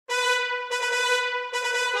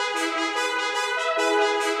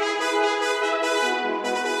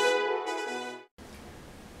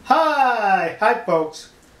Hi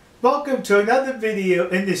folks, welcome to another video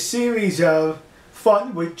in the series of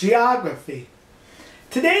Fun with Geography.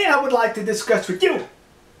 Today I would like to discuss with you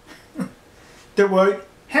the word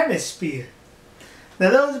hemisphere.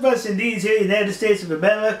 Now those of us in these here United States of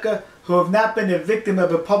America who have not been a victim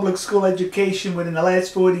of a public school education within the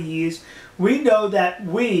last 40 years, we know that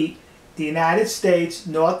we, the United States,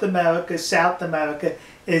 North America, South America,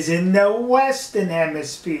 is in the Western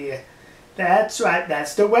Hemisphere. That's right,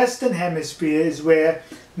 that's the Western Hemisphere, is where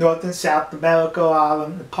North and South America are,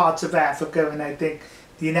 and parts of Africa, and I think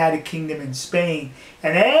the United Kingdom and Spain.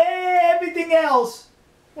 And everything else,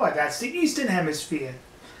 well, that's the Eastern Hemisphere.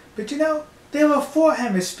 But you know, there are 4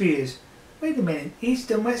 hemispheres. Wait a minute, East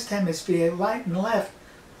and West Hemisphere, right and left.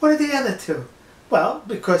 What are the other 2? Well,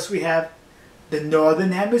 because we have the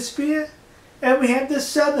Northern Hemisphere, and we have the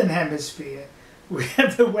Southern Hemisphere. We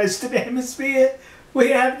have the Western Hemisphere,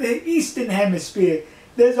 we have the Eastern Hemisphere.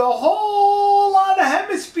 There's a whole lot of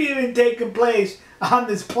hemisphering taking place on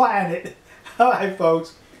this planet. Alright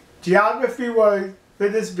folks, geography word for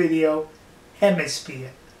this video,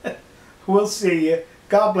 hemisphere. We'll see you.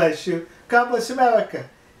 God bless you. God bless America.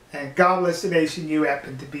 And God bless the nation you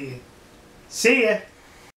happen to be in. See ya.